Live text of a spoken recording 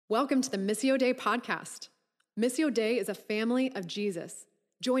Welcome to the Missio Dei podcast. Missio Dei is a family of Jesus,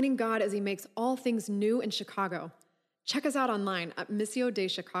 joining God as he makes all things new in Chicago. Check us out online at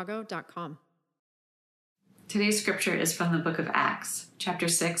missiodeichicago.com. Today's scripture is from the book of Acts, chapter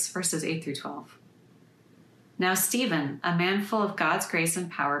 6, verses 8 through 12. Now Stephen, a man full of God's grace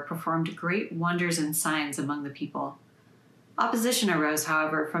and power, performed great wonders and signs among the people. Opposition arose,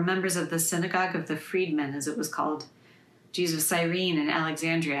 however, from members of the synagogue of the freedmen, as it was called, Jews of Cyrene and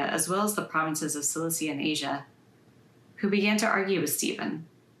Alexandria, as well as the provinces of Cilicia and Asia, who began to argue with Stephen.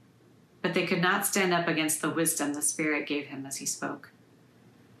 But they could not stand up against the wisdom the Spirit gave him as he spoke.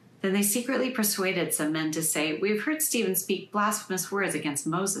 Then they secretly persuaded some men to say, "We have heard Stephen speak blasphemous words against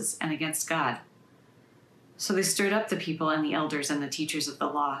Moses and against God." So they stirred up the people and the elders and the teachers of the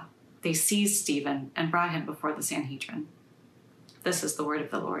law. They seized Stephen and brought him before the Sanhedrin. This is the word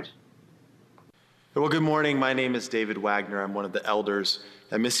of the Lord. Well, good morning. My name is David Wagner. I'm one of the elders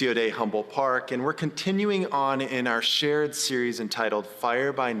at Missio Dei Humboldt Park, and we're continuing on in our shared series entitled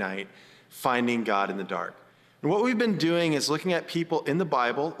Fire by Night, Finding God in the Dark. And what we've been doing is looking at people in the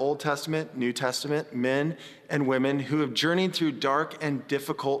Bible, Old Testament, New Testament, men and women who have journeyed through dark and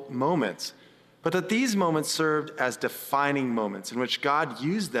difficult moments, but that these moments served as defining moments in which God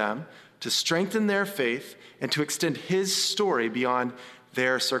used them to strengthen their faith and to extend his story beyond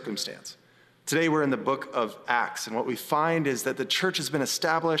their circumstance. Today we're in the book of Acts, and what we find is that the church has been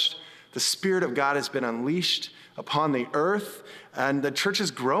established, the Spirit of God has been unleashed upon the earth, and the church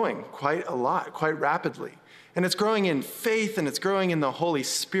is growing quite a lot, quite rapidly. And it's growing in faith, and it's growing in the Holy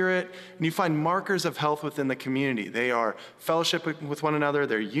Spirit, and you find markers of health within the community. They are fellowshipping with one another,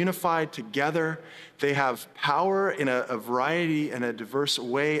 they're unified together, they have power in a variety and a diverse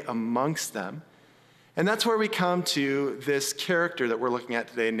way amongst them. And that's where we come to this character that we're looking at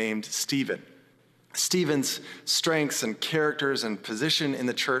today named Stephen. Stephen's strengths and characters and position in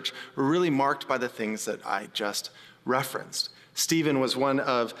the church were really marked by the things that I just referenced. Stephen was one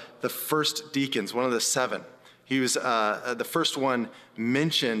of the first deacons, one of the seven. He was the first one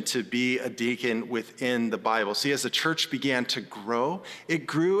mentioned to be a deacon within the Bible. See, as the church began to grow, it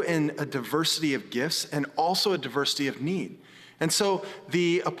grew in a diversity of gifts and also a diversity of need. And so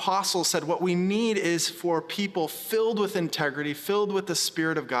the apostles said, what we need is for people filled with integrity, filled with the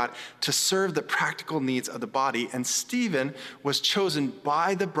Spirit of God, to serve the practical needs of the body. And Stephen was chosen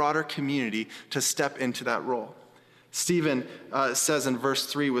by the broader community to step into that role. Stephen says in verse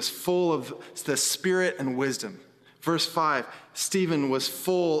 3, was full of the Spirit and wisdom. Verse 5, Stephen was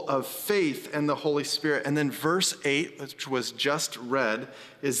full of faith and the Holy Spirit. And then verse 8, which was just read,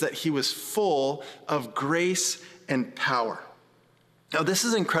 is that he was full of grace and power. Now, this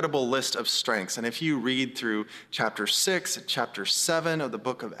is an incredible list of strengths, and if you read through chapter 6 and chapter 7 of the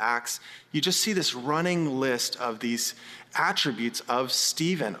book of Acts, you just see this running list of these attributes of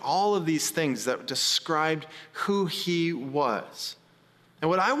Stephen, all of these things that described who he was. And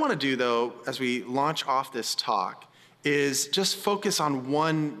what I want to do, though, as we launch off this talk, is just focus on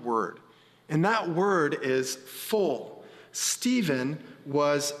one word, and that word is full. Stephen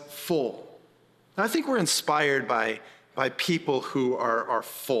was full. Now, I think we're inspired by people who are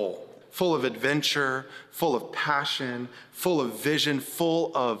full of adventure, full of passion, full of vision,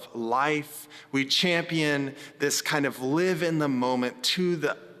 full of life. We champion this kind of live in the moment to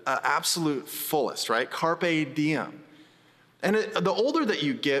the absolute fullest, right? Carpe diem. And the older that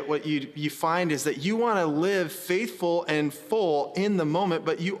you get, what you find is that you want to live faithful and full in the moment,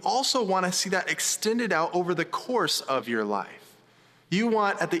 but you also want to see that extended out over the course of your life. You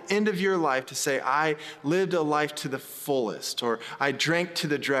want at the end of your life to say, I lived a life to the fullest, or I drank to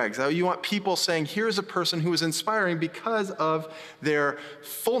the dregs. You want people saying, here's a person who was inspiring because of their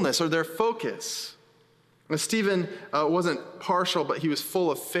fullness or their focus. Now, Stephen wasn't partial, but he was full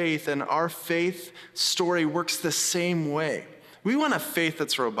of faith, and our faith story works the same way. We want a faith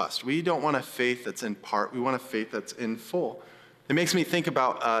that's robust. We don't want a faith that's in part. We want a faith that's in full. It makes me think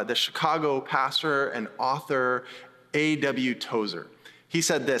about the Chicago pastor and author A.W. Tozer. He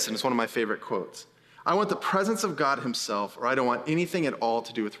said this, and it's one of my favorite quotes. I want the presence of God himself, or I don't want anything at all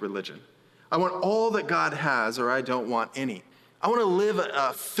to do with religion. I want all that God has, or I don't want any. I want to live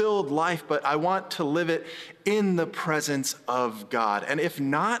a filled life, but I want to live it in the presence of God. And if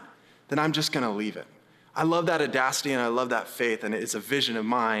not, then I'm just going to leave it. I love that audacity and I love that faith, and it's a vision of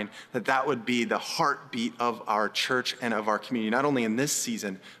mine that would be the heartbeat of our church and of our community, not only in this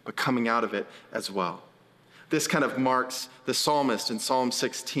season, but coming out of it as well. This kind of marks the psalmist in Psalm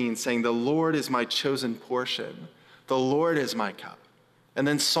 16 saying, the Lord is my chosen portion. The Lord is my cup. And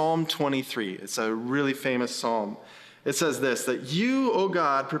then Psalm 23, it's a really famous psalm. It says this, that you, O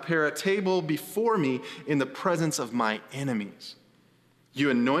God, prepare a table before me in the presence of my enemies. You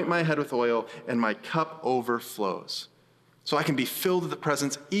anoint my head with oil, and my cup overflows. So I can be filled with the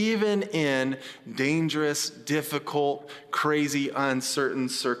presence even in dangerous, difficult, crazy, uncertain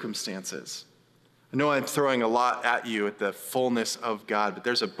circumstances. I know I'm throwing a lot at you at the fullness of God, but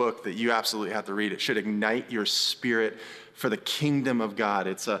there's a book that you absolutely have to read. It should ignite your spirit for the kingdom of God.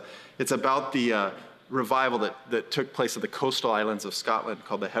 It's about the revival that took place at the coastal islands of Scotland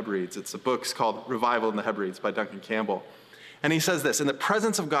called the Hebrides. It's a book called Revival in the Hebrides by Duncan Campbell. And he says this, in the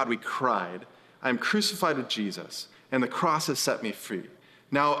presence of God we cried, I am crucified with Jesus, and the cross has set me free.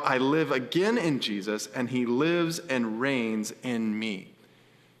 Now I live again in Jesus, and he lives and reigns in me.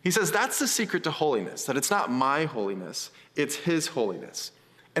 He says that's the secret to holiness, that it's not my holiness, it's his holiness.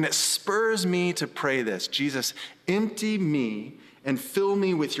 And it spurs me to pray this, Jesus, empty me and fill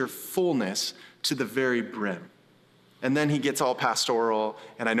me with your fullness to the very brim. And then he gets all pastoral,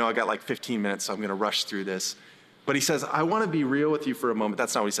 and I know I got like 15 minutes, so I'm going to rush through this. But he says, I want to be real with you for a moment.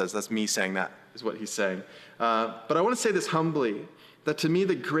 That's not what he says. That's me saying that is what he's saying. But I want to say this humbly, that to me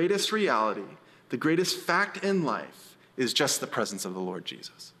the greatest reality, the greatest fact in life is just the presence of the Lord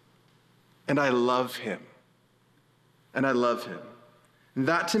Jesus. And I love him. And I love him. And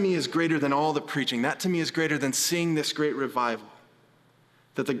that to me is greater than all the preaching. That to me is greater than seeing this great revival.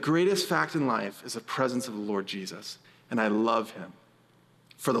 That the greatest fact in life is the presence of the Lord Jesus. And I love him.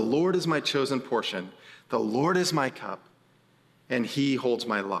 For the Lord is my chosen portion. The Lord is my cup, and he holds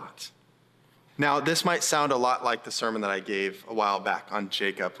my lot. Now, this might sound a lot like the sermon that I gave a while back on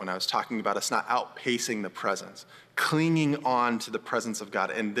Jacob when I was talking about us not outpacing the presence, clinging on to the presence of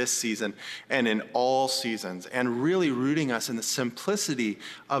God in this season and in all seasons, and really rooting us in the simplicity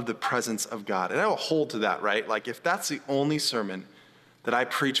of the presence of God. And I will hold to that, right? Like if that's the only sermon that I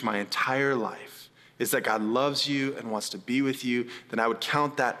preach my entire life, is that God loves you and wants to be with you, then I would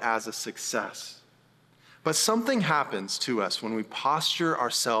count that as a success. But something happens to us when we posture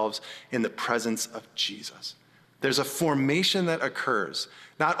ourselves in the presence of Jesus. There's a formation that occurs,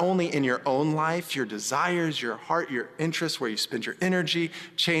 not only in your own life, your desires, your heart, your interests, where you spend your energy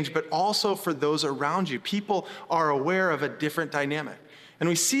change, but also for those around you. People are aware of a different dynamic. And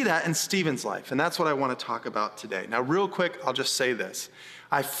we see that in Stephen's life, and that's what I want to talk about today. Now, real quick, I'll just say this.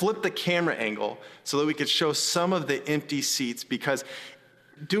 I flipped the camera angle so that we could show some of the empty seats, because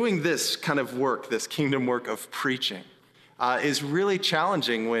doing this kind of work, this kingdom work of preaching, is really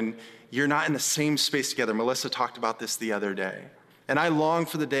challenging when you're not in the same space together. Melissa talked about this the other day. And I long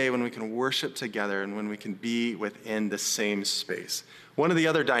for the day when we can worship together and when we can be within the same space. One of the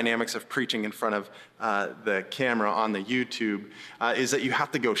other dynamics of preaching in front of the camera on the YouTube is that you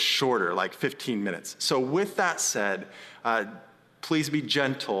have to go shorter, like 15 minutes. So with that said, please be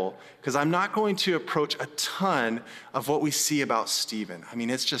gentle, because I'm not going to approach a ton of what we see about Stephen. I mean,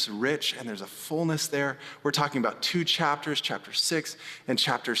 it's just rich, and there's a fullness there. We're talking about 2 chapters, chapter 6 and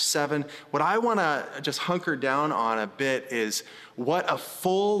chapter 7. What I want to just hunker down on a bit is what a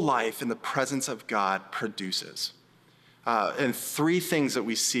full life in the presence of God produces. And 3 things that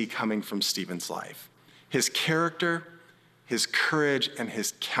we see coming from Stephen's life: his character, his courage, and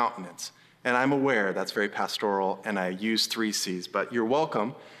his countenance. And I'm aware that's very pastoral, and I use 3 C's, but you're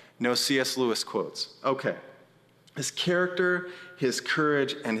welcome. No C.S. Lewis quotes. Okay. His character, his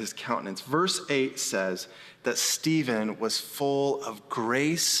courage, and his countenance. Verse 8 says that Stephen was full of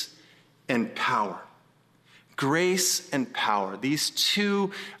grace and power. Grace and power. These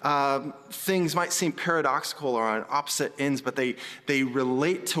 2 things might seem paradoxical or on opposite ends, but they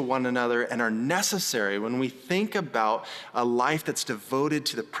relate to one another and are necessary when we think about a life that's devoted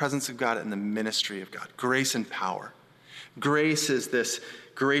to the presence of God and the ministry of God. Grace and power. Grace is this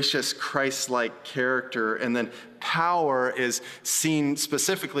gracious, Christ-like character, and then power is seen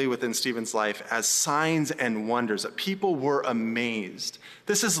specifically within Stephen's life as signs and wonders, that people were amazed.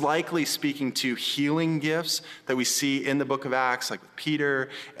 This is likely speaking to healing gifts that we see in the book of Acts, like with Peter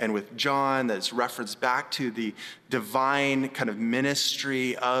and with John, that's referenced back to the divine kind of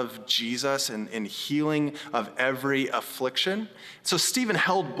ministry of Jesus and healing of every affliction. So Stephen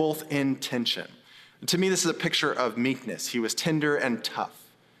held both in tension. To me, this is a picture of meekness. He was tender and tough.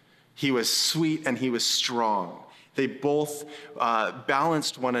 He was sweet and he was strong. They both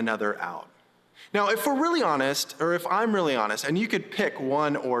balanced one another out. Now, if we're really honest, or if I'm really honest, and you could pick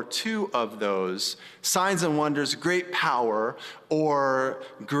 1 or 2 of those, signs and wonders, great power, or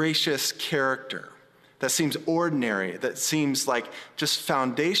gracious character, that seems ordinary, that seems like just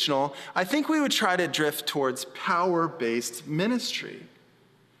foundational, I think we would try to drift towards power-based ministry.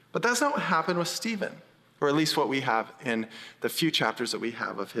 But that's not what happened with Stephen, or at least what we have in the few chapters that we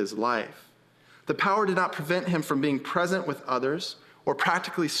have of his life. The power did not prevent him from being present with others or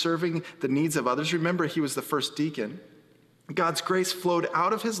practically serving the needs of others. Remember, he was the first deacon. God's grace flowed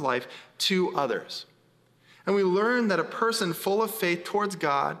out of his life to others. And we learn that a person full of faith towards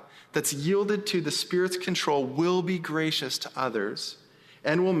God that's yielded to the Spirit's control will be gracious to others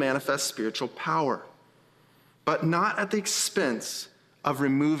and will manifest spiritual power, but not at the expense of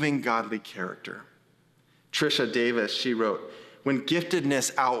removing godly character. Trisha Davis, she wrote, "When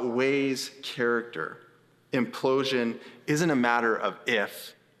giftedness outweighs character, implosion isn't a matter of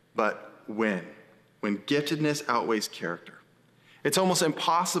if, but when. When giftedness outweighs character." It's almost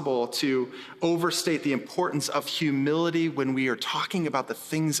impossible to overstate the importance of humility when we are talking about the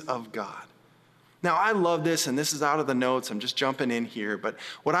things of God. Now, I love this, and this is out of the notes. I'm just jumping in here. But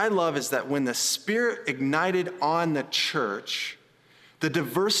what I love is that when the Spirit ignited on the church, the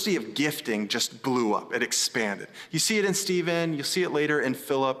diversity of gifting just blew up. It expanded. You see it in Stephen. You'll see it later in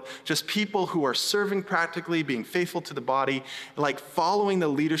Philip. Just people who are serving practically, being faithful to the body, like following the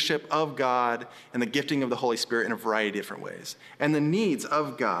leadership of God and the gifting of the Holy Spirit in a variety of different ways. And the needs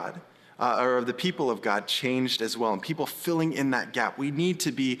of God, or of the people of God, changed as well. And people filling in that gap. We need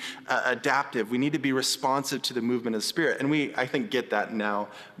to be adaptive. We need to be responsive to the movement of the Spirit. And we, I think, get that now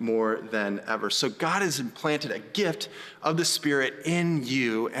more than ever. So God has implanted a gift of the Spirit in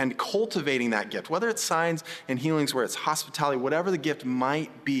you and cultivating that gift, whether it's signs and healings, where it's hospitality, whatever the gift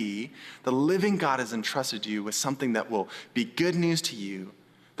might be, the living God has entrusted you with something that will be good news to you,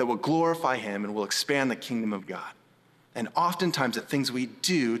 that will glorify him and will expand the kingdom of God. And oftentimes the things we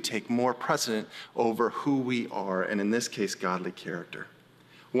do take more precedent over who we are, and in this case, godly character.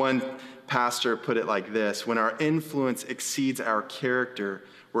 One pastor put it like this: when our influence exceeds our character,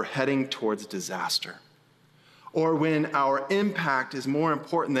 we're heading towards disaster. Or when our impact is more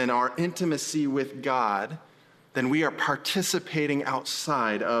important than our intimacy with God, then we are participating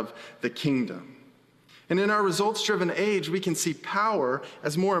outside of the kingdom. And in our results-driven age, we can see power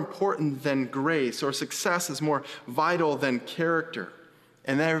as more important than grace, or success as more vital than character.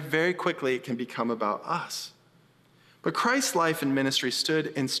 And then very quickly, it can become about us. But Christ's life and ministry stood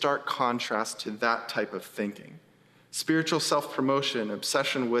in stark contrast to that type of thinking. Spiritual self-promotion,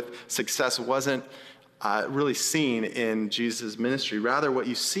 obsession with success wasn't really seen in Jesus' ministry. Rather, what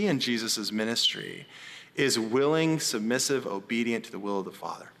you see in Jesus' ministry is willing, submissive, obedient to the will of the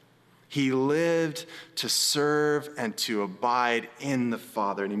Father. He lived to serve and to abide in the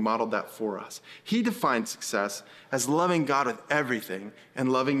Father, and he modeled that for us. He defined success as loving God with everything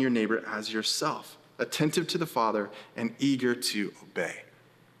and loving your neighbor as yourself, attentive to the Father and eager to obey.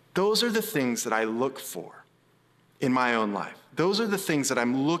 Those are the things that I look for in my own life. Those are the things that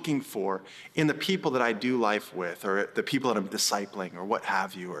I'm looking for in the people that I do life with, or the people that I'm discipling, or what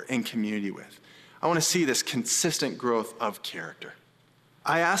have you, or in community with. I want to see this consistent growth of character.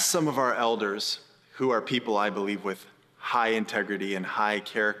 I asked some of our elders, who are people I believe with high integrity and high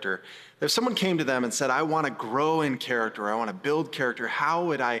character, if someone came to them and said, I want to grow in character, I want to build character, how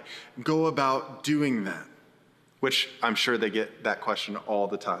would I go about doing that? Which I'm sure they get that question all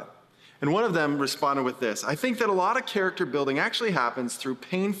the time. And one of them responded with this: I think that a lot of character building actually happens through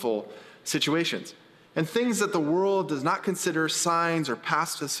painful situations and things that the world does not consider signs or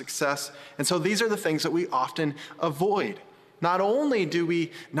paths to success. And so these are the things that we often avoid. Not only do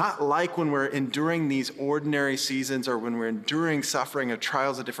we not like when we're enduring these ordinary seasons, or when we're enduring suffering or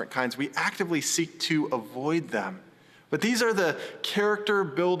trials of different kinds, we actively seek to avoid them. But these are the character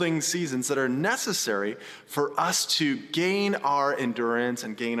building seasons that are necessary for us to gain our endurance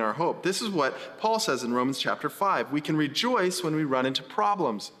and gain our hope. This is what Paul says in Romans chapter 5. We can rejoice when we run into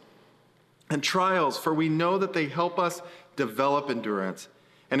problems and trials, for we know that they help us develop endurance.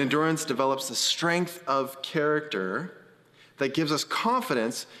 And endurance develops the strength of character that gives us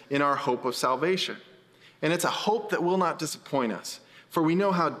confidence in our hope of salvation. And it's a hope that will not disappoint us, for we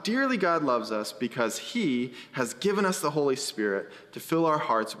know how dearly God loves us because he has given us the Holy Spirit to fill our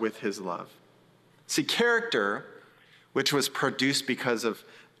hearts with his love. See, character, which was produced because of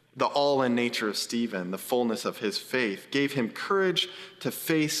the all-in nature of Stephen, the fullness of his faith, gave him courage to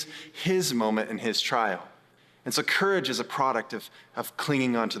face his moment in his trial. And so courage is a product of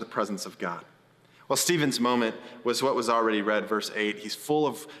clinging on to the presence of God. Well, Stephen's moment was what was already read, verse 8. He's full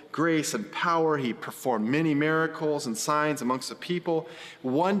of grace and power. He performed many miracles and signs amongst the people.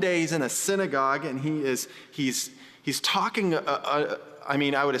 One day he's in a synagogue and he's talking,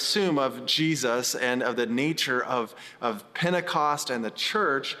 I would assume, of Jesus and of the nature of Pentecost and the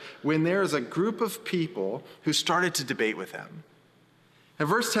church, when there's a group of people who started to debate with him. And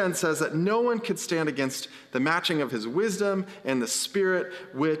verse 10 says that no one could stand against the matching of his wisdom and the spirit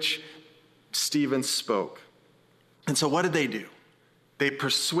which Stephen spoke. And so what did they do? They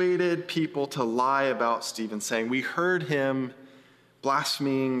persuaded people to lie about Stephen, saying, we heard him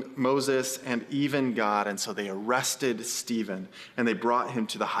blaspheming Moses and even God. And so they arrested Stephen and they brought him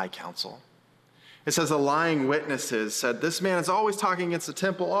to the high council. It says the lying witnesses said, this man is always talking against the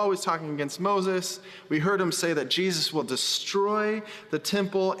temple, always talking against Moses. We heard him say that Jesus will destroy the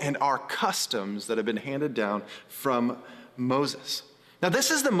temple and our customs that have been handed down from Moses. Now, this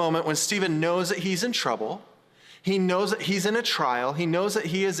is the moment when Stephen knows that he's in trouble. He knows that he's in a trial. He knows that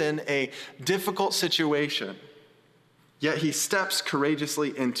he is in a difficult situation. Yet he steps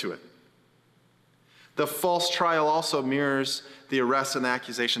courageously into it. The false trial also mirrors the arrests and the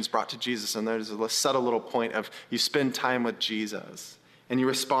accusations brought to Jesus. And there's a subtle little point of you spend time with Jesus and you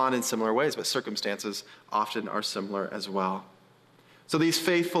respond in similar ways, but circumstances often are similar as well. So these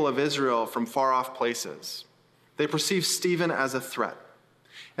faithful of Israel from far off places, they perceive Stephen as a threat.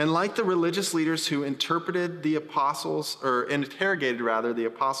 And like the religious leaders who interrogated the apostles earlier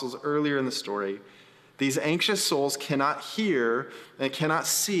in the story, these anxious souls cannot hear and cannot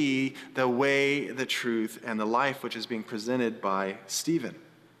see the way, the truth, and the life which is being presented by Stephen.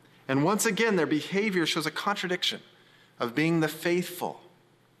 And once again, their behavior shows a contradiction of being the faithful,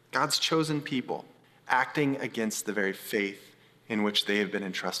 God's chosen people, acting against the very faith in which they have been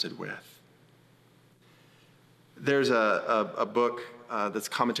entrusted with. There's a book that's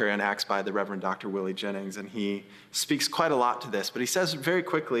commentary on Acts by the Reverend Dr. Willie Jennings, and he speaks quite a lot to this, but he says very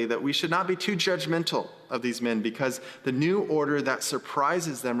quickly that we should not be too judgmental of these men because the new order that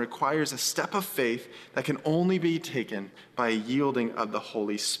surprises them requires a step of faith that can only be taken by a yielding of the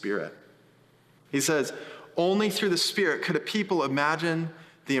Holy Spirit. He says, only through the Spirit could a people imagine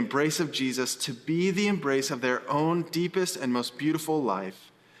the embrace of Jesus to be the embrace of their own deepest and most beautiful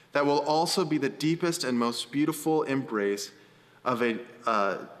life that will also be the deepest and most beautiful embrace of a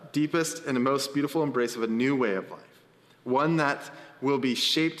new way of life, one that will be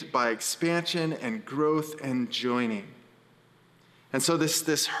shaped by expansion and growth and joining. And so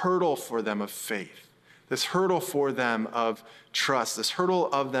this hurdle for them of faith, this hurdle for them of trust, this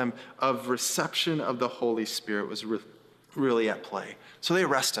hurdle of them of reception of the Holy Spirit was really at play. So they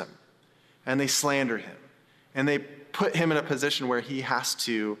arrest him and they slander him and they put him in a position where he has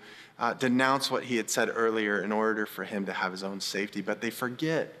to denounce what he had said earlier in order for him to have his own safety. But they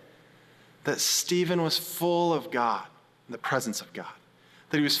forget that Stephen was full of God, the presence of God,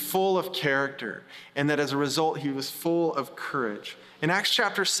 that he was full of character, and that as a result, he was full of courage. In Acts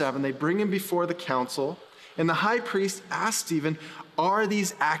chapter 7, they bring him before the council, and the high priest asks Stephen, are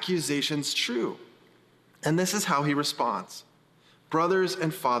these accusations true? And this is how he responds. Brothers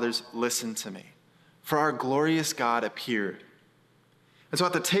and fathers, listen to me, for our glorious God appeared. And so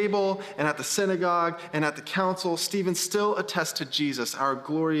at the table and at the synagogue and at the council, Stephen still attests to Jesus, our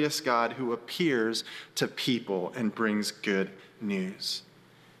glorious God who appears to people and brings good news.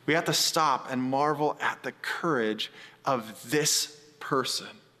 We have to stop and marvel at the courage of this person.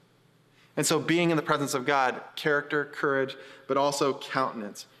 And so being in the presence of God, character, courage, but also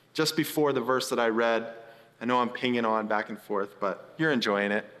countenance. Just before the verse that I read, I know I'm pinging on back and forth, but you're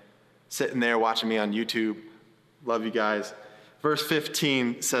enjoying it. Sitting there watching me on YouTube. Love you guys. Verse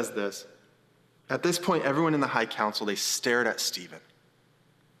 15 says this. At this point, everyone in the high council, they stared at Stephen.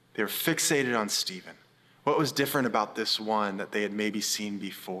 They were fixated on Stephen. What was different about this one that they had maybe seen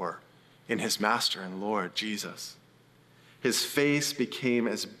before in his master and Lord, Jesus? His face became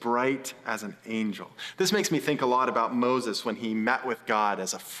as bright as an angel. This makes me think a lot about Moses when he met with God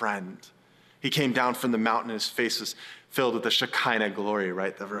as a friend. He came down from the mountain and his face was filled with the Shekinah glory,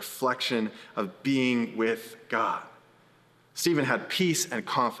 right? The reflection of being with God. Stephen had peace and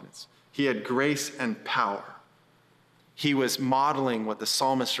confidence. He had grace and power. He was modeling what the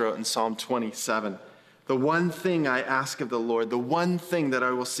psalmist wrote in Psalm 27. The one thing I ask of the Lord, the one thing that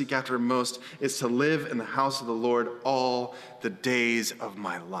I will seek after most is to live in the house of the Lord all the days of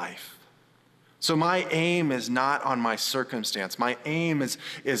my life. So my aim is not on my circumstance. My aim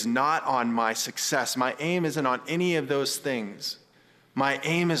is not on my success. My aim isn't on any of those things. My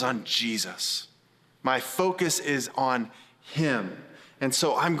aim is on Jesus. My focus is on him. And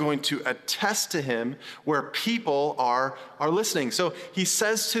so I'm going to attest to him where people are listening. So he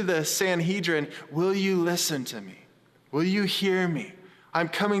says to the Sanhedrin, will you listen to me? Will you hear me? I'm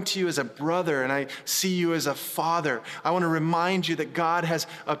coming to you as a brother and I see you as a father. I want to remind you that God has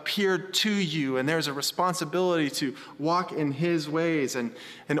appeared to you and there's a responsibility to walk in his ways. And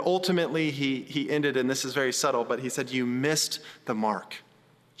ultimately he ended, and this is very subtle, but he said, you missed the mark.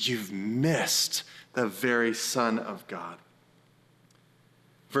 You've missed the very Son of God.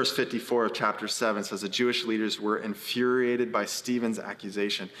 Verse 54 of chapter 7 says the Jewish leaders were infuriated by Stephen's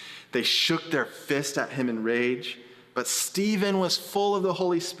accusation. They shook their fist at him in rage, but Stephen was full of the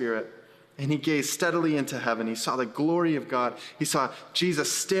Holy Spirit, And he gazed steadily into heaven. He saw the glory of God. He saw Jesus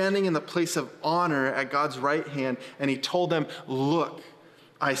standing in the place of honor at God's right hand. And he told them, look,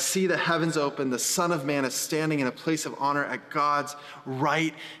 I see the heavens open. The Son of Man is standing in a place of honor at God's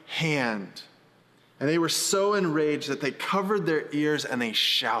right hand. And they were so enraged that they covered their ears and they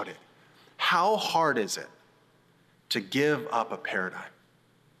shouted. How hard is it to give up a paradigm?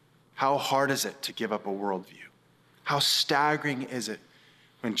 How hard is it to give up a worldview? How staggering is it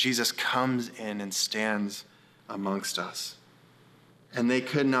when Jesus comes in and stands amongst us? And they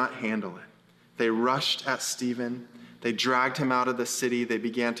could not handle it. They rushed at Stephen. They dragged him out of the city. They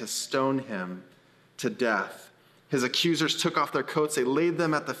began to stone him to death. His accusers took off their coats. They laid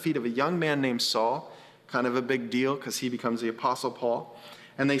them at the feet of a young man named Saul, kind of a big deal because he becomes the Apostle Paul.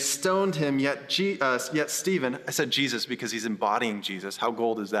 And they stoned him, yet Stephen, I said Jesus because he's embodying Jesus. How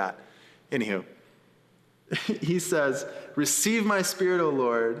gold is that? Anywho, he says, receive my spirit, O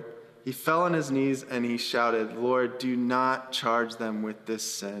Lord. He fell on his knees and he shouted, Lord, do not charge them with this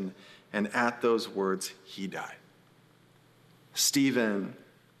sin. And at those words, he died. Stephen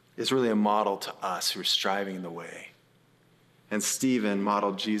is really a model to us who are striving in the way. And Stephen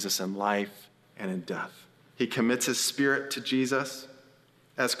modeled Jesus in life and in death. He commits his spirit to Jesus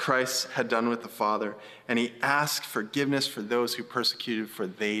as Christ had done with the Father. And he asked forgiveness for those who persecuted, for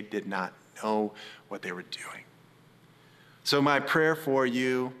they did not know what they were doing. So my prayer for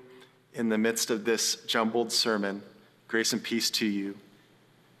you in the midst of this jumbled sermon, grace and peace to you,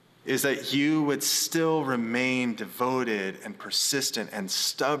 is that you would still remain devoted and persistent and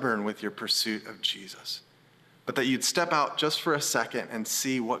stubborn with your pursuit of Jesus, but that you'd step out just for a second and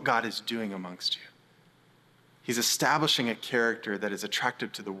see what God is doing amongst you. He's establishing a character that is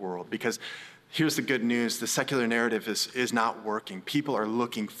attractive to the world, because here's the good news. The secular narrative is not working. People are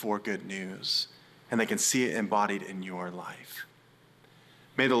looking for good news, and they can see it embodied in your life.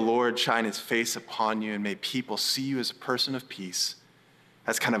 May the Lord shine his face upon you, and may people see you as a person of peace,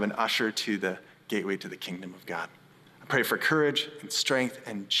 as kind of an usher to the gateway to the kingdom of God. I pray for courage and strength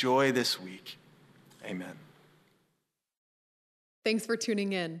and joy this week. Amen. Thanks for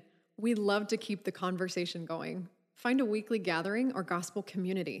tuning in. We love to keep the conversation going. Find a weekly gathering or gospel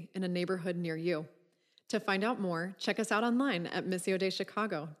community in a neighborhood near you. To find out more, check us out online at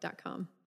missiodaychicago.com.